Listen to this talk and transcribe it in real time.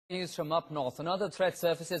News from up north. Another threat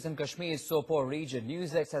surfaces in Kashmir's Sopore region.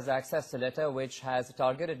 NewsX has accessed a letter which has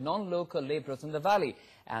targeted non-local laborers in the valley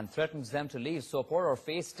and threatens them to leave Sopore or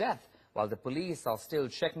face death. While the police are still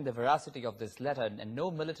checking the veracity of this letter and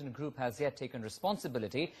no militant group has yet taken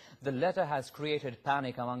responsibility, the letter has created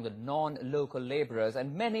panic among the non-local laborers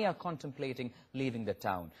and many are contemplating leaving the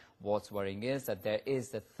town. What's worrying is that there is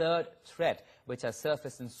the third threat which has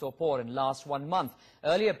surfaced in Sopore in last 1 month.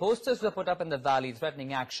 Earlier, posters were put up in the valley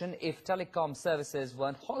threatening action if telecom services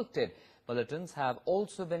weren't halted. Militants have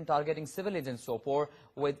also been targeting civilians in Sopore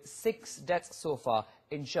with 6 deaths so far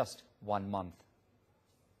in just 1 month.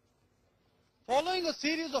 Following a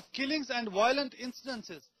series of killings and violent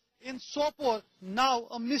incidences in Sopore, now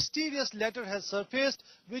a mysterious letter has surfaced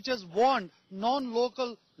which has warned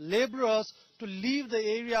non-local laborers to leave the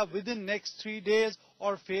area within next 3 days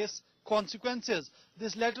or face consequences.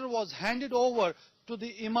 This letter was handed over to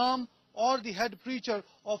the imam or the head preacher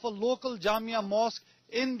of a local Jamia mosque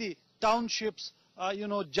in the township's,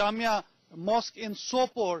 Jamia mosque in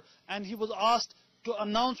Sopore, and he was asked to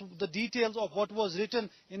announce the details of what was written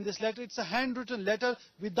in this letter. It's a handwritten letter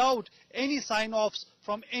without any sign-offs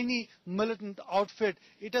from any militant outfit.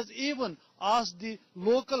 It has even asked the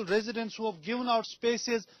local residents who have given out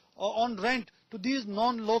spaces on rent to these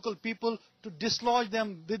non-local people to dislodge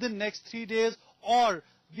them within next 3 days or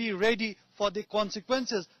be ready for the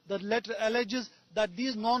consequences. The letter alleges that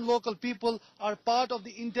these non-local people are part of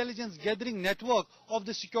the intelligence gathering network of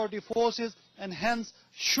the security forces and hence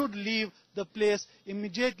should leave the place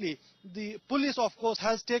immediately. The police, of course,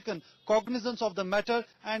 has taken cognizance of the matter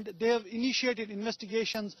and they have initiated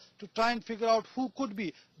investigations to try and figure out who could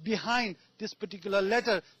be behind this particular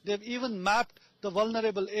letter. They have even mapped the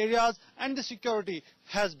vulnerable areas and the security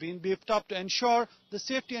has been beefed up to ensure the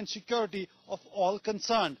safety and security of all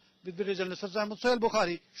concerned. With video journalist Sohail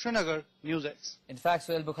Bukhari, Srinagar, NewsX. In fact,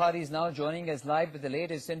 Sohail Bukhari is now joining us live with the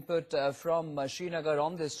latest input from Srinagar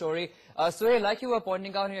on this story. Sohail, like you were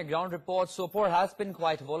pointing out in your ground report, Sopore has been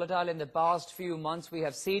quite volatile in the past few months we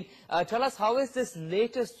have seen. Tell us, how is this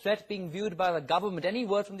latest threat being viewed by the government? Any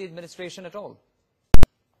word from the administration at all?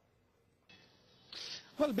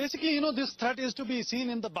 Well, basically, this threat is to be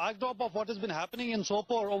seen in the backdrop of what has been happening in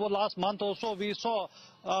Sopore over last month or so. We saw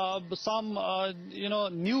some,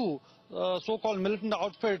 new so-called militant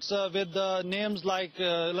outfits with names like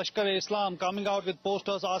Lashkar-e-Islam coming out with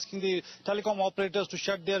posters asking the telecom operators to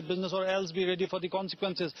shut their business or else be ready for the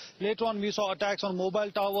consequences. Later on, we saw attacks on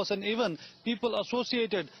mobile towers and even people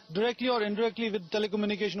associated directly or indirectly with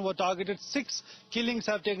telecommunication were targeted. 6 killings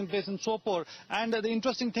have taken place in Sopore. And the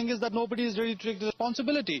interesting thing is that nobody is ready to take the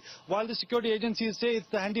responsibility. While the security agencies say it's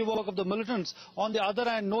the handiwork of the militants, on the other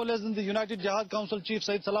hand, no less than the United Jihad Council Chief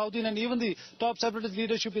Said Salahuddin and even the top separatist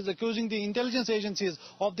leadership is accusing the intelligence agencies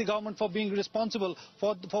of the government for being responsible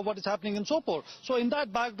for what is happening in Sopore. So in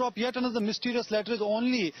that backdrop, yet another mysterious letter is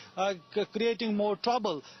only creating more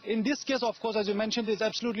trouble. In this case, of course, as you mentioned, there's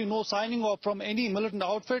absolutely no signing off from any militant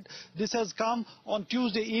outfit. This has come on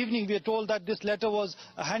Tuesday evening. We are told that this letter was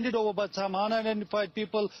handed over by some unidentified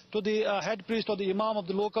people to the head priest or the imam of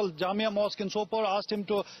the local Jamia mosque in Sopore, asked him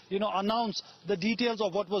to, announce the details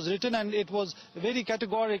of what was written, and it was very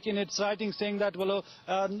categoric in its writing, saying that,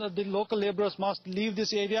 the local laborers must leave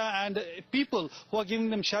this area and people who are giving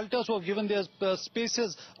them shelters, who have given their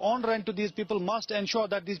spaces on rent to these people must ensure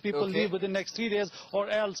that these people leave within the next 3 days or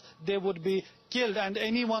else they would be killed, and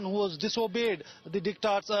anyone who has disobeyed the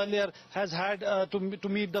diktats earlier has had to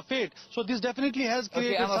meet the fate. So this definitely has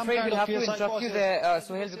created some kind of fear psychosis. I'm afraid we'll have to interrupt you there,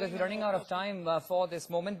 Sohail, because we're running out of time for this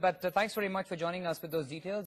moment, but thanks very much for joining us with those details.